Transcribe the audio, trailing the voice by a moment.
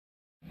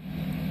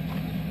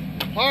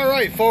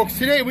Alright folks,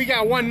 today we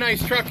got one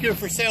nice truck here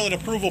for sale at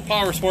Approval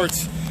Power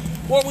Sports.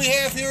 What we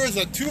have here is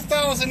a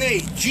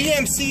 2008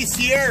 GMC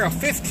Sierra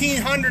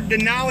 1500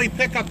 Denali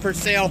pickup for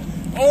sale,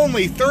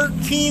 only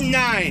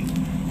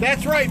 $13,900.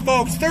 That's right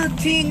folks,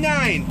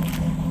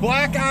 $13,900.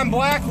 Black on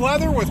black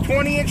leather with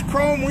 20-inch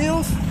chrome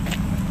wheels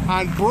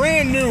on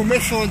brand new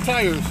Michelin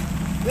tires.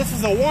 This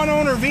is a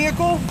one-owner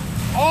vehicle.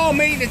 All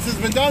maintenance has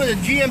been done at a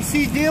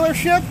GMC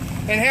dealership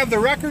and have the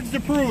records to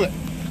prove it.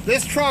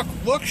 This truck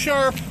looks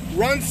sharp,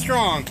 runs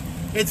strong.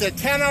 It's a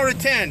 10 out of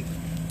 10.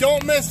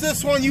 Don't miss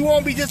this one, you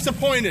won't be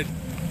disappointed.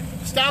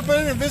 Stop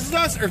in and visit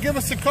us or give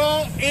us a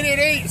call,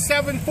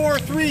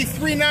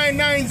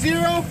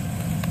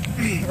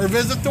 888-743-3990, or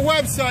visit the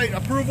website,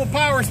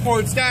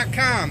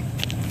 approvalpowersports.com.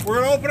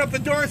 We're going to open up the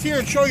doors here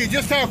and show you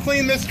just how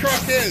clean this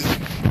truck is.